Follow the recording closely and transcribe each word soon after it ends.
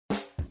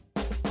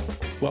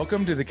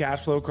Welcome to the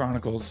Cash Flow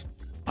Chronicles.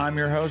 I'm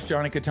your host,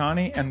 Johnny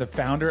Catani, and the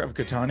founder of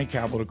Catani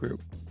Capital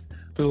Group.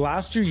 For the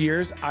last 2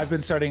 years, I've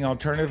been studying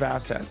alternative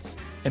assets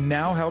and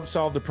now help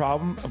solve the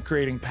problem of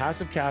creating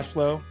passive cash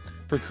flow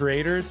for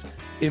creators,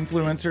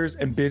 influencers,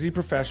 and busy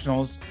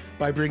professionals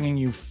by bringing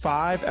you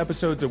 5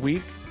 episodes a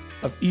week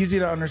of easy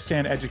to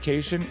understand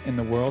education in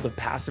the world of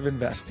passive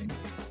investing.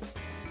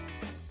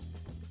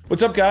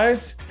 What's up,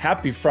 guys?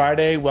 Happy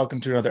Friday. Welcome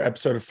to another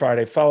episode of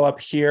Friday Follow-Up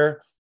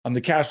here on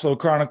the Cash Flow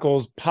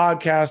Chronicles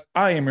podcast.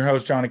 I am your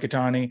host, Johnny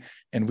Catani,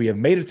 and we have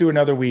made it through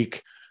another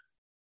week.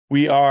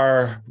 We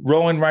are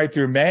rolling right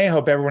through May.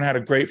 Hope everyone had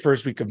a great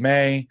first week of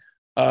May.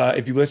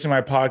 If you listen to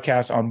my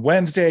podcast on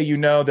Wednesday, you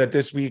know that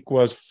this week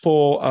was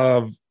full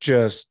of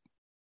just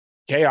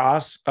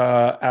chaos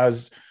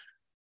as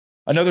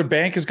another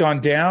bank has gone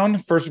down.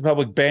 First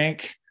Republic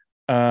Bank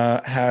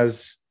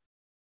has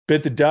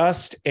bit the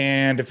dust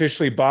and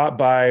officially bought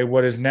by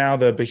what is now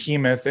the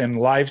behemoth and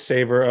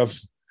lifesaver of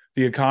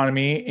the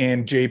economy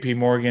in JP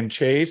Morgan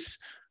Chase.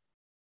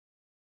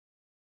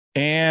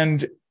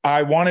 And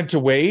I wanted to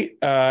wait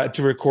to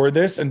record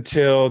this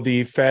until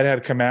the Fed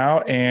had come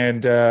out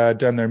and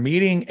done their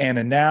meeting and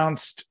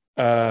announced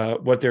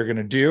what they're going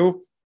to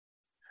do.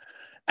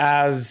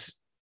 As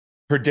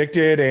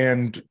predicted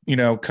and,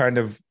 kind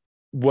of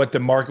what the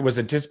market was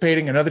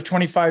anticipating, another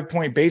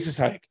 25-point basis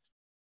hike.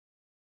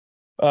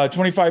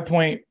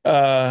 25-point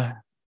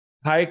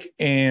hike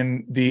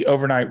in the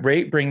overnight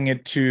rate, bringing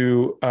it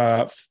to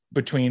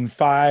between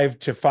 5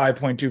 to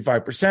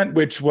 5.25%,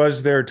 which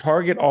was their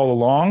target all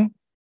along.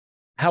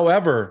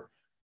 However,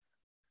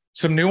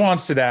 some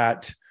nuance to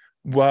that.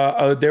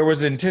 There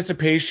was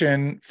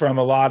anticipation from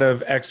a lot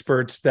of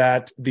experts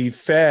that the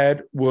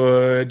Fed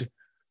would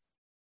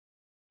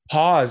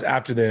pause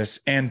after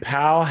this, and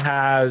Powell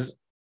has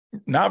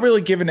not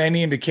really given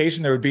any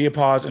indication there would be a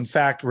pause. In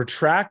fact,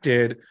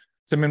 retracted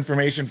some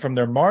information from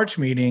their March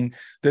meeting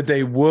that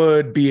they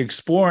would be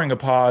exploring a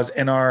pause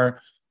and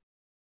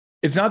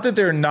it's not that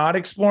they're not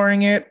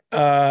exploring it.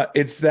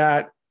 It's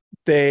that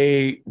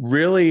they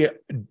really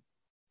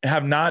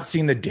have not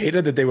seen the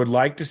data that they would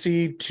like to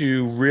see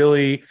to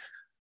really,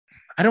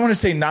 I don't want to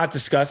say not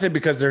discuss it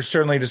because they're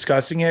certainly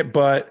discussing it,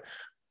 but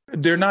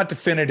they're not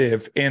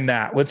definitive in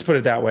that. Let's put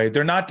it that way.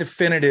 They're not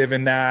definitive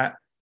in that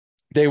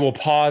they will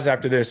pause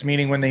after this,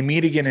 meaning when they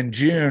meet again in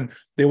June,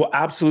 they will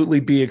absolutely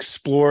be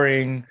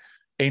exploring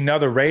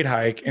another rate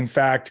hike. In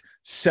fact,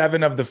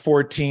 8 of the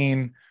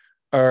 14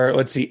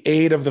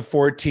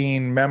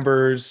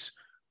 members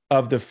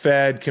of the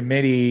Fed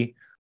committee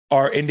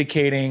are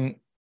indicating,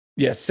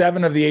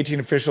 7 of the 18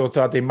 officials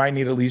thought they might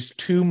need at least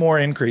 2 more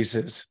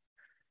increases.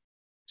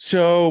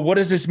 So what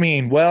does this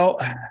mean? Well,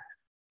 it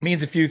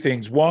means a few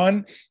things.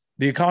 One,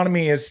 the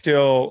economy is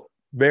still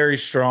very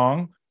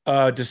strong,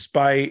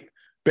 despite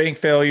bank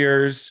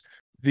failures.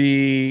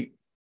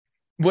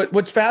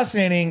 What's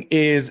fascinating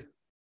is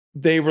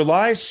they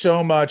rely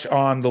so much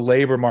on the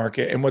labor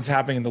market and what's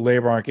happening in the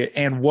labor market.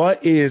 And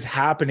what is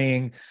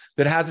happening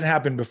that hasn't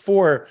happened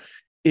before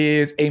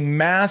is a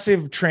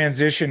massive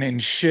transition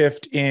and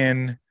shift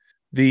in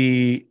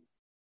the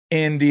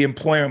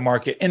employment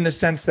market, in the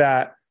sense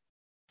that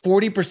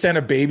 40%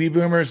 of baby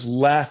boomers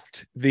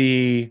left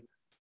employment,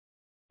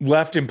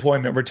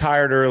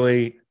 retired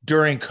early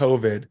during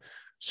COVID.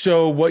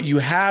 So what you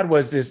had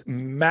was this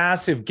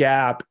massive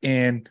gap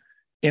in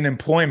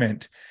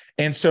employment.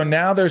 And so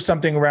now there's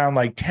something around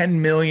like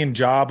 10 million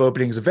job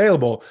openings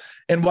available.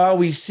 And while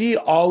we see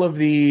all of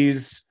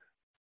these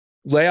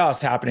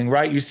layoffs happening,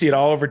 right? You see it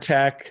all over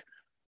tech,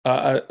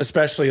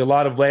 especially a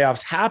lot of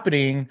layoffs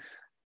happening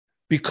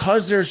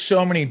because there's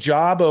so many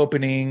job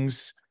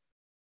openings,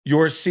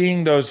 you're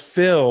seeing those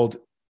filled,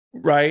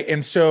 right?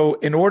 And so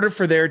in order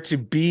for there to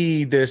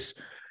be this,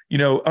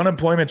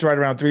 unemployment's right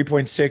around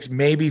 3.6,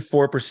 maybe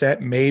 4%,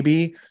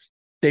 maybe.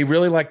 They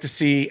really like to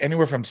see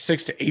anywhere from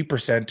 6 to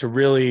 8% to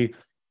really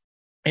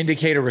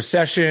indicate a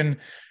recession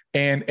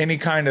and any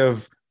kind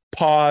of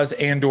pause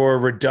and or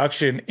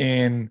reduction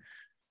in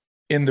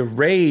the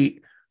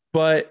rate.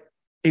 But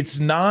it's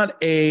not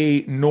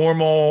a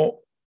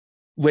normal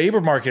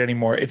labor market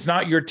anymore. It's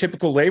not your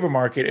typical labor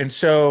market. And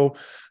so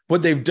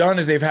what they've done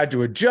is they've had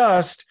to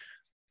adjust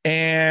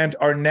and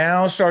are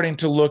now starting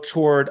to look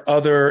toward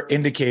other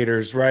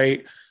indicators,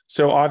 right?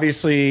 So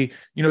obviously,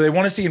 they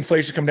want to see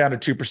inflation come down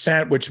to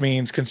 2%, which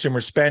means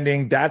consumer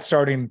spending, that's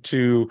starting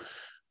to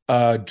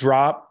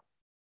drop.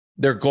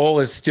 Their goal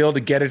is still to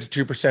get it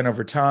to 2%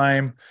 over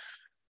time.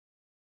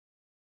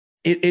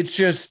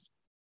 It's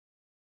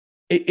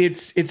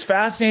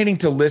fascinating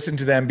to listen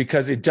to them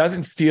because it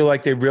doesn't feel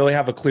like they really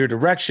have a clear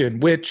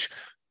direction, which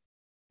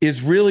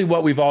is really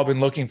what we've all been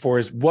looking for,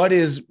 is what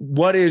is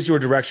your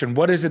direction?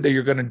 What is it that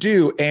you're going to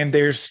do? And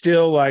they're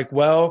still like,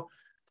 well,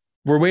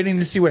 we're waiting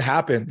to see what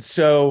happens.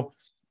 So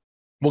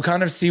we'll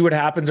kind of see what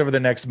happens over the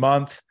next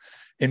month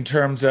in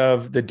terms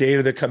of the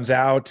data that comes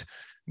out.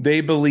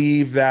 They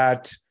believe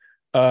that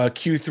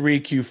Q3,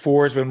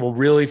 Q4 is when we'll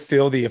really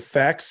feel the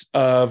effects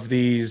of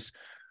these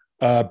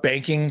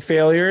banking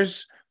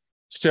failures.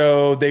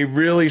 So they're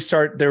really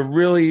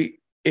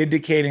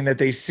indicating that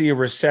they see a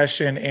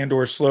recession and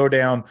or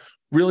slowdown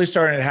really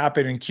starting to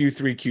happen in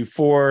Q3,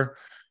 Q4,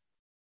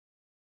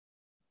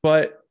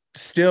 but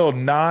still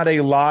not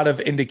a lot of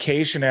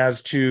indication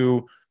as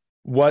to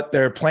what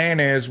their plan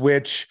is,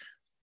 which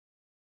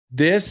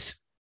this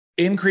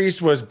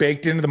increase was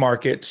baked into the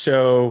market.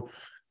 So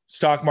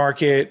stock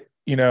market,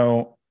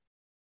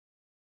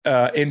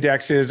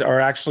 indexes are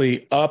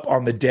actually up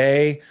on the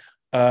day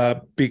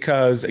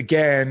because,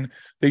 again,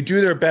 they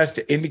do their best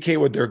to indicate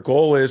what their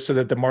goal is so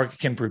that the market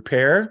can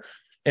prepare.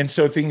 And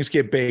so things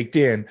get baked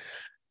in.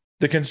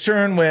 The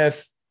concern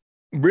with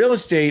real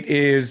estate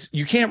is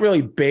you can't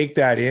really bake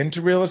that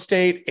into real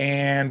estate.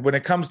 And when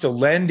it comes to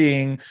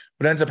lending,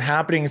 what ends up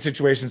happening in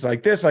situations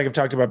like this, like I've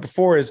talked about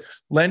before, is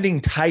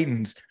lending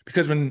tightens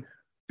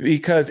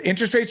because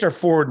interest rates are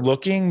forward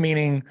looking,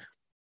 meaning,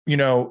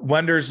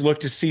 lenders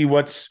look to see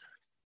what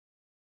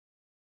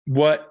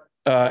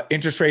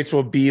interest rates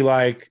will be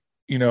like,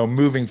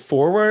 moving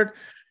forward.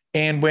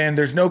 And when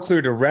there's no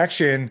clear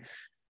direction,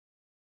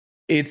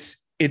 it's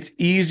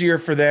easier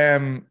for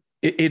them.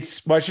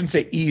 Well, I shouldn't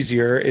say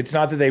easier. It's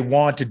not that they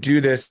want to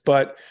do this,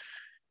 but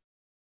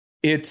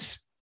it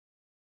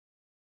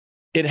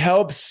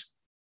helps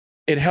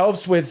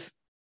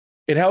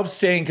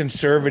staying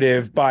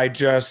conservative by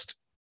just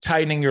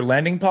tightening your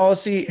lending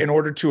policy in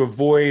order to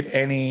avoid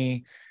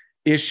any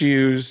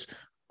issues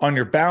on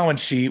your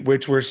balance sheet,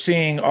 which we're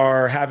seeing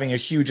are having a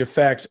huge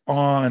effect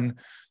on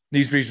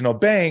these regional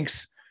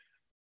banks.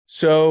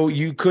 So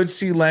you could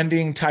see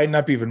lending tighten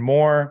up even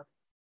more.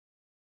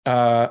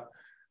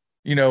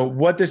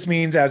 What this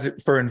means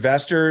for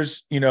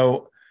investors,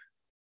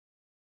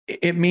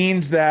 it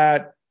means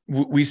that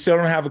we still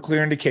don't have a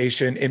clear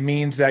indication. It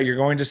means that you're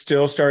going to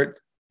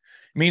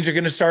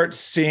start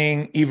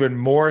seeing even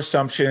more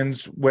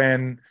assumptions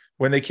when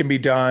they can be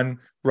done,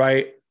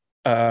 right?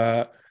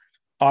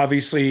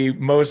 Obviously,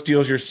 most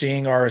deals you're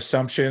seeing are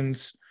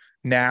assumptions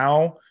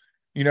now.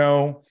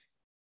 A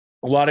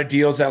lot of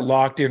deals that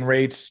locked in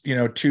rates,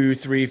 2,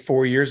 3,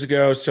 4 years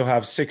ago still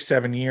have 6,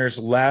 7 years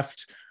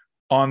left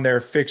on their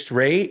fixed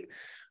rate.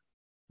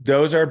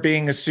 Those are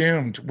being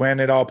assumed when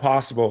at all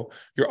possible.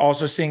 You're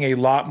also seeing a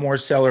lot more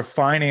seller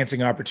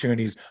financing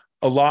opportunities,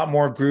 a lot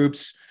more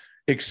groups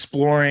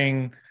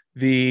exploring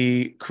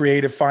the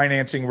creative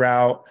financing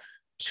route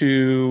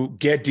to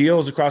get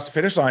deals across the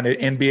finish line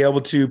and be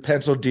able to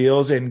pencil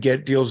deals and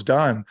get deals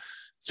done.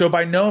 So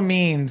by no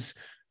means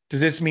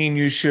does this mean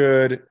you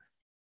should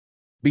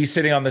be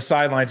sitting on the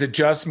sidelines. It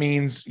just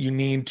means you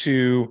need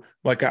to,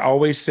 like I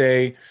always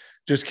say,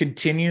 just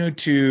continue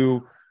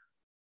to,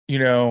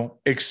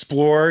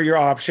 explore your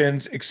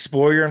options,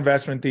 explore your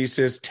investment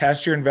thesis,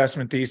 test your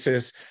investment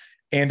thesis,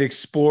 and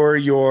explore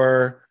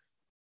your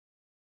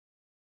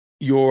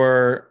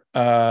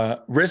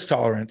risk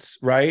tolerance,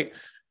 right?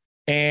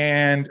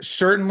 And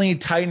certainly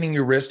tightening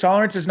your risk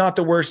tolerance is not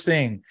the worst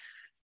thing.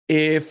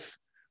 If,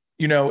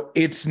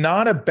 it's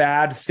not a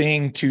bad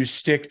thing to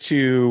stick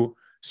to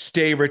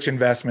stay rich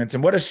investments.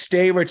 And what a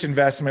stay rich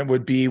investment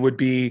would be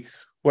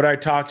what I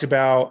talked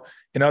about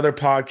in other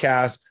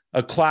podcasts,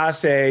 a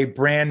class A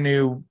brand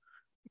new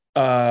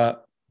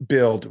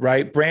build,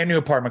 right? Brand new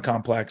apartment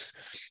complex.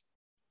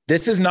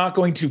 This is not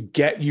going to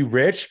get you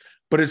rich,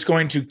 but it's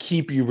going to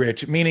keep you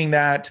rich, meaning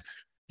that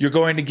you're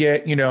going to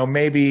get,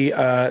 maybe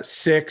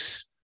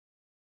 6%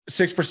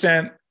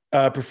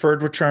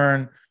 preferred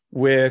return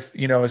with, a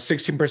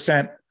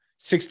 16%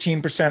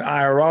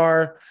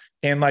 IRR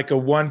and like a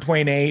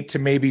 1.8 to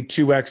maybe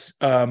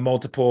 2x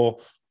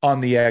multiple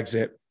on the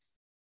exit.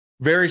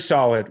 Very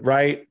solid,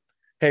 right?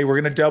 Hey,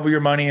 we're going to double your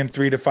money in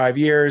 3 to 5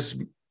 years,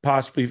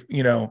 possibly,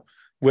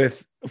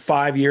 with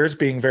 5 years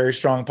being very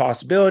strong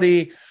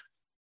possibility.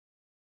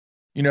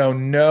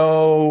 When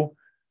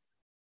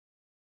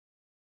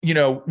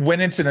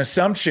it's an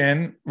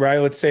assumption, right?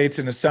 Let's say it's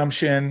an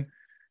assumption,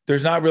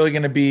 there's not really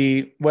going to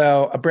be,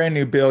 a brand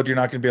new build, you're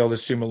not going to be able to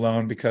assume a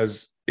loan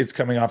because it's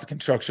coming off a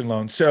construction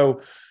loan.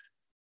 So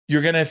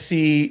you're going to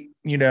see,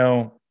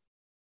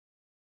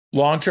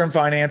 long-term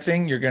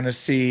financing. You're going to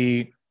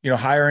see,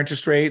 higher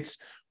interest rates,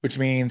 which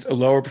means a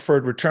lower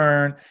preferred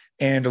return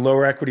and a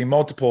lower equity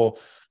multiple.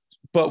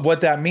 But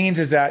what that means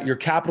is that your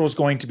capital is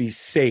going to be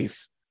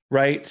safe,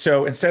 right?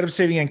 So instead of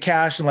sitting in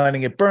cash and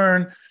letting it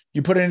burn,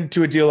 you put it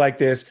into a deal like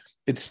this,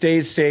 it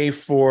stays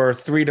safe for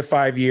 3 to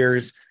 5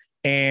 years,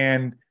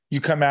 and you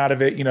come out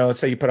of it, let's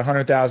say you put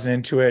 100,000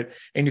 into it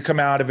and you come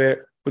out of it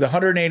with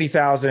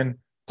 180,000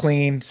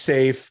 clean,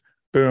 safe,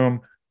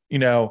 boom,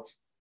 and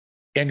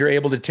you're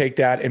able to take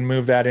that and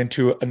move that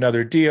into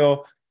another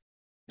deal.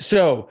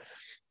 So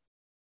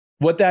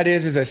what that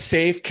is a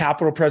safe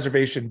capital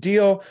preservation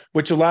deal,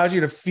 which allows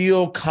you to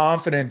feel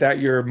confident that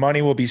your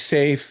money will be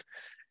safe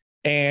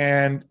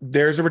and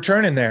there's a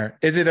return in there.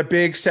 Is it a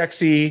big,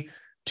 sexy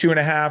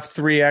 2.5,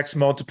 3x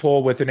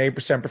multiple with an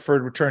 8%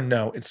 preferred return?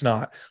 No, it's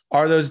not.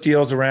 Are those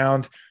deals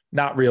around?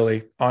 Not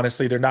really.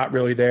 Honestly, they're not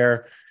really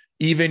there.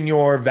 Even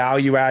your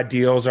value add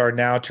deals are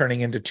now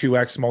turning into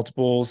 2x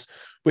multiples,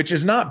 which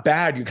is not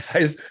bad, you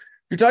guys.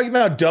 You're talking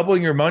about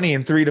doubling your money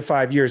in 3 to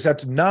 5 years.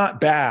 That's not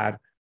bad.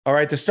 All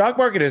right. The stock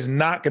market is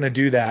not going to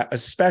do that,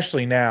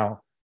 especially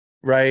now,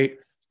 right?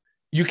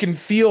 You can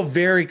feel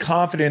very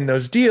confident in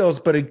those deals,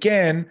 but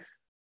again,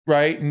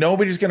 right,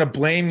 nobody's going to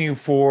blame you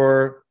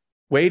for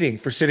waiting,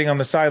 for sitting on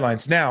the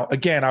sidelines. Now,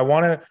 again, I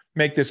want to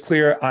make this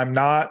clear. I'm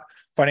not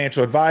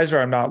financial advisor.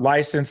 I'm not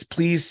licensed.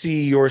 Please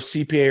see your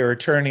CPA or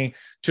attorney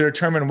to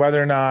determine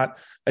whether or not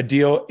a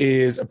deal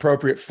is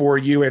appropriate for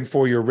you and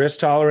for your risk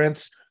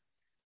tolerance.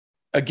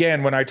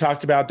 Again, when I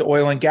talked about the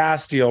oil and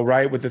gas deal,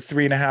 right, with the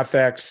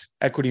 3.5x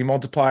equity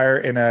multiplier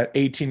and a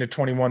 18 to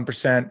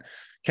 21%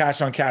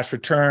 cash on cash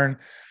return,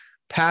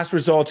 past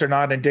results are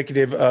not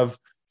indicative of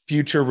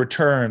future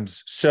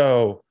returns.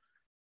 So,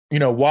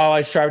 while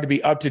I strive to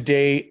be up to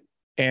date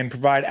and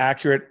provide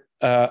accurate,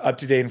 up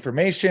to date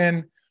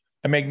information,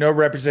 I make no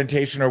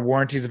representation or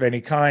warranties of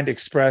any kind,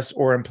 express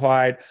or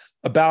implied,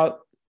 about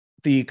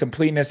the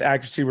completeness,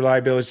 accuracy,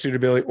 reliability,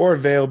 suitability, or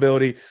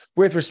availability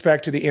with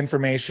respect to the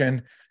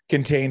information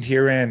contained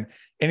herein.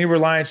 Any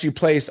reliance you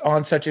place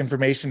on such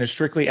information is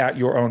strictly at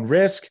your own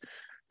risk.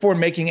 For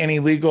making any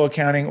legal,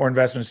 accounting, or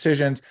investment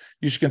decisions,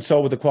 you should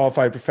consult with a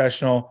qualified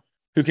professional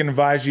who can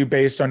advise you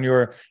based on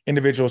your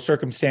individual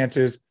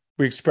circumstances.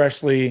 We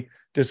expressly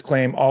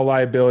disclaim all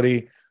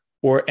liability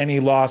or any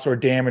loss or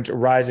damage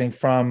arising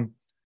from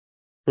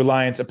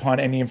reliance upon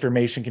any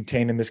information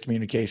contained in this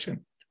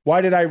communication. Why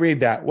did I read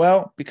that?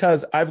 Well,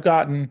 because I've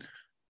gotten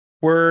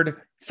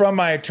word from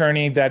my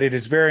attorney that it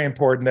is very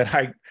important that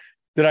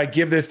I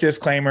give this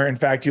disclaimer. In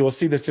fact, you will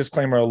see this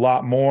disclaimer a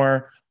lot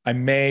more. I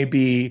may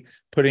be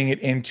putting it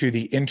into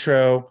the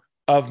intro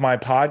of my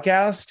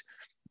podcast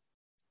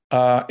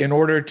in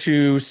order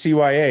to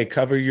CYA,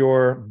 cover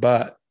your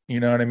butt. You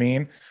know what I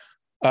mean?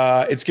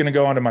 It's going to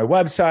go onto my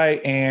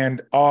website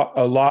and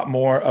a lot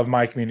more of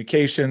my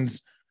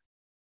communications,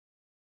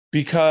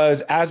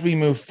 because as we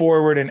move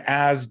forward and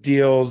as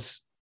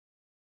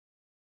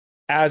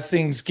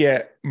things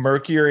get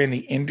murkier in the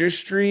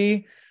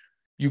industry,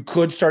 you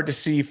could start to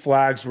see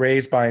flags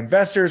raised by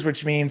investors,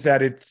 which means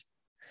that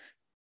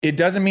it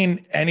doesn't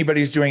mean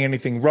anybody's doing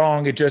anything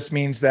wrong. It just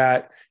means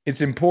that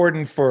it's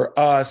important for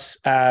us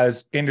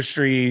as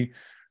industry,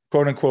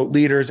 quote unquote,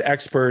 leaders,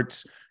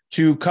 experts,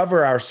 to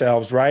cover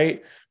ourselves,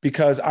 right?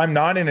 Because I'm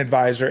not an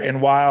advisor.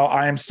 And while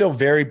I am still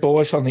very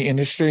bullish on the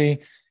industry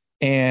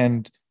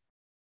and,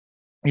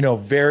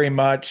 very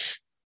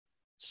much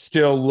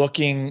still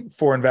looking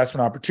for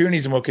investment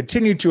opportunities and will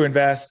continue to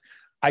invest,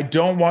 I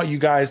don't want you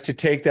guys to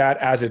take that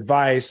as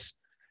advice.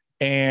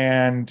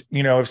 And,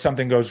 if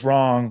something goes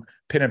wrong,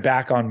 pin it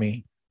back on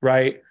me,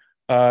 right?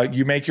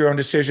 You make your own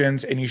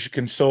decisions, and you should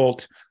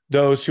consult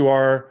those who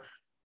are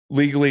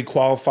legally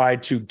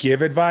qualified to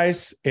give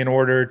advice in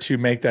order to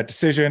make that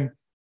decision.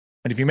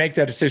 And if you make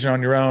that decision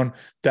on your own,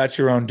 that's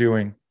your own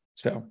doing.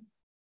 So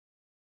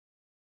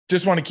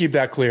just want to keep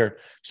that clear.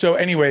 So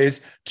anyways,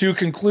 to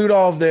conclude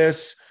all of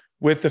this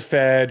with the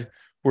Fed,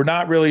 we're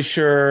not really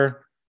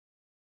sure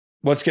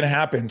what's going to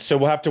happen. So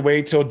we'll have to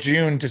wait till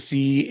June to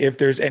see if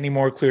there's any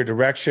more clear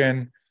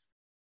direction.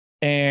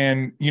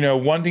 And,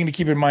 one thing to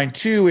keep in mind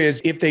too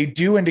is if they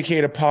do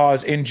indicate a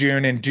pause in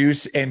June and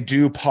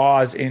do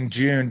pause in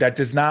June, that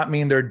does not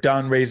mean they're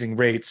done raising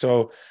rates.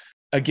 So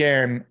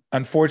again,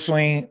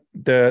 unfortunately,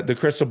 the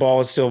crystal ball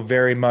is still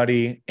very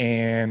muddy,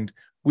 and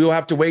we'll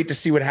have to wait to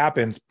see what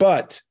happens.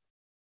 But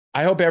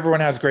I hope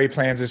everyone has great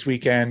plans this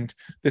weekend.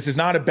 This is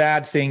not a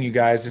bad thing, you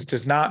guys. This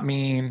does not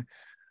mean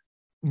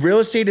real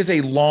estate is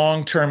a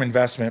long-term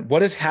investment.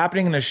 What is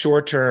happening in the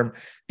short term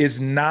does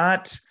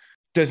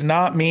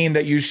not mean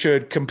that you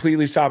should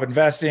completely stop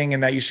investing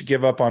and that you should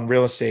give up on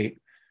real estate.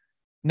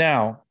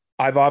 Now,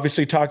 I've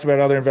obviously talked about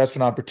other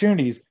investment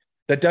opportunities.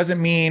 That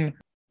doesn't mean,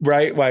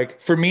 right, like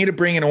for me to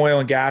bring an oil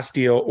and gas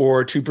deal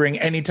or to bring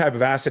any type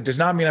of asset does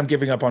not mean I'm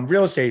giving up on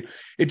real estate.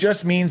 It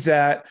just means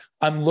that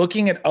I'm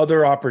looking at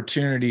other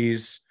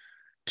opportunities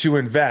to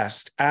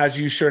invest, as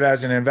you should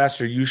as an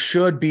investor. You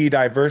should be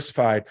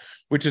diversified,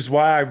 which is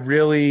why I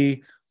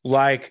really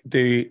like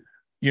the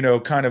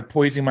kind of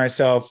poising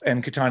myself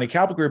and Katani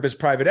Capital Group as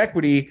private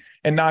equity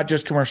and not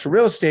just commercial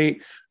real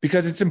estate,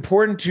 because it's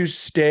important to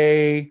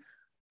stay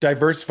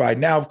diversified.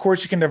 Now, of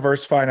course, you can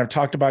diversify, and I've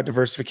talked about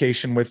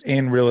diversification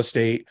within real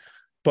estate,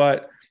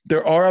 but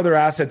there are other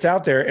assets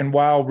out there. And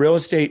while real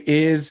estate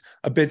is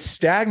a bit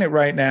stagnant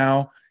right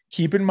now,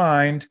 keep in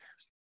mind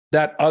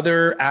that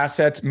other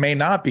assets may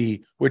not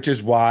be, which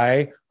is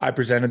why I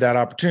presented that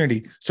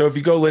opportunity. So if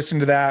you go listen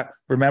to that,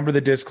 remember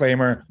the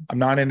disclaimer: I'm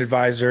not an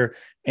advisor,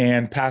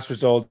 and past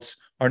results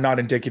are not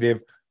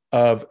indicative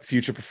of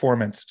future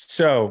performance.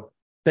 So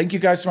thank you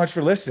guys so much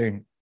for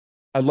listening.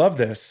 I love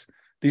this.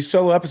 These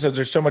solo episodes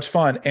are so much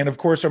fun, and of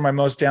course are my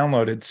most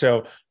downloaded.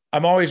 So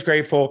I'm always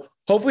grateful.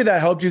 Hopefully that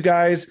helped you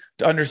guys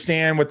to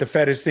understand what the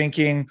Fed is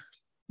thinking.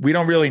 We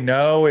don't really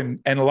know. And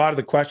a lot of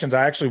the questions,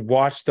 I actually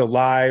watched the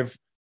live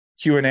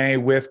Q&A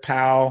with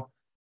Powell.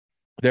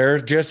 They're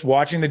just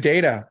watching the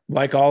data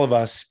like all of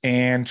us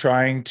and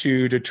trying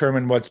to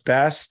determine what's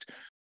best.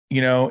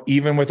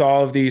 Even with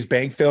all of these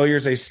bank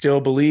failures, they still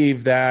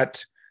believe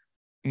that,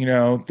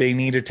 they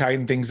need to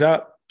tighten things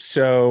up.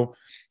 So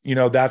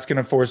that's going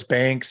to force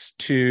banks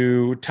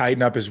to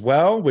tighten up as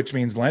well, which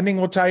means lending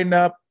will tighten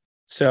up.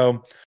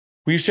 So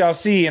we shall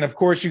see. And of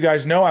course, you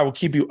guys know I will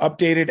keep you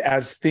updated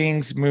as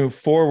things move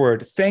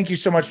forward. Thank you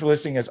so much for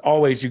listening. As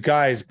always, you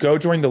guys go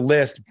join the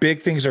list.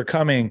 Big things are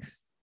coming.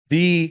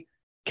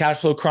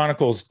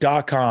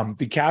 TheCashflowChronicles.com,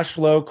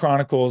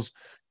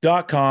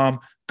 TheCashflowChronicles.com.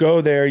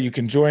 Go there. You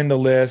can join the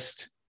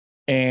list.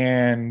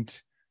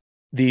 And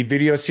the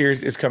video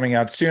series is coming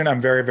out soon.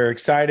 I'm very, very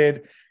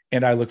excited.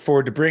 And I look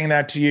forward to bringing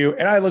that to you.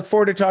 And I look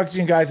forward to talking to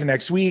you guys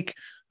next week.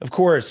 Of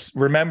course,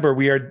 remember,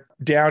 we are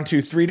down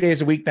to 3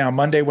 days a week now,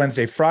 Monday,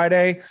 Wednesday,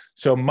 Friday.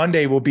 So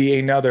Monday will be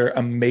another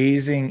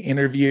amazing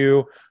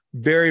interview.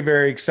 Very,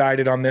 very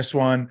excited on this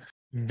one.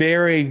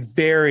 Very,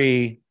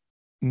 very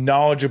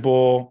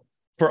knowledgeable.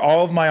 For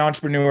all of my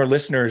entrepreneur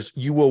listeners,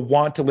 you will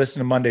want to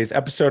listen to Monday's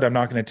episode. I'm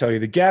not going to tell you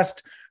the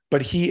guest,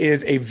 but he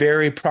is a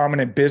very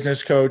prominent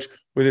business coach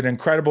with an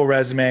incredible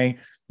resume.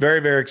 Very,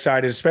 very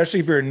excited,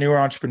 especially if you're a newer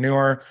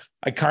entrepreneur.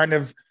 I kind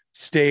of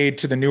stayed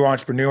to the new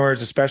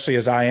entrepreneurs, especially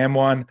as I am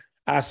one,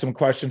 ask some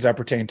questions that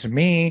pertain to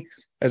me,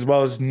 as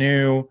well as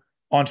new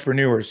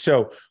entrepreneurs.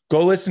 So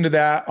go listen to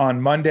that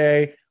on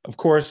Monday. Of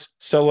course,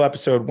 solo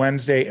episode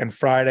Wednesday and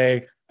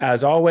Friday,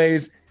 as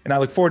always. And I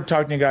look forward to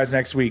talking to you guys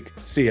next week.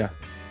 See ya.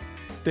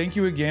 Thank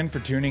you again for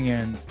tuning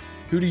in.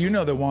 Who do you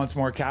know that wants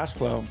more cash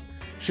flow?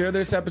 Share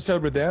this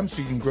episode with them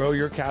so you can grow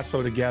your cash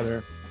flow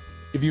together.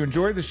 If you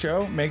enjoyed the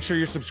show, make sure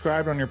you're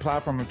subscribed on your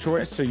platform of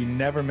choice so you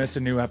never miss a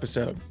new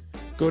episode.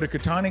 Go to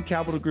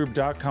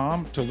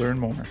KataniCapitalGroup.com to learn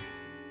more.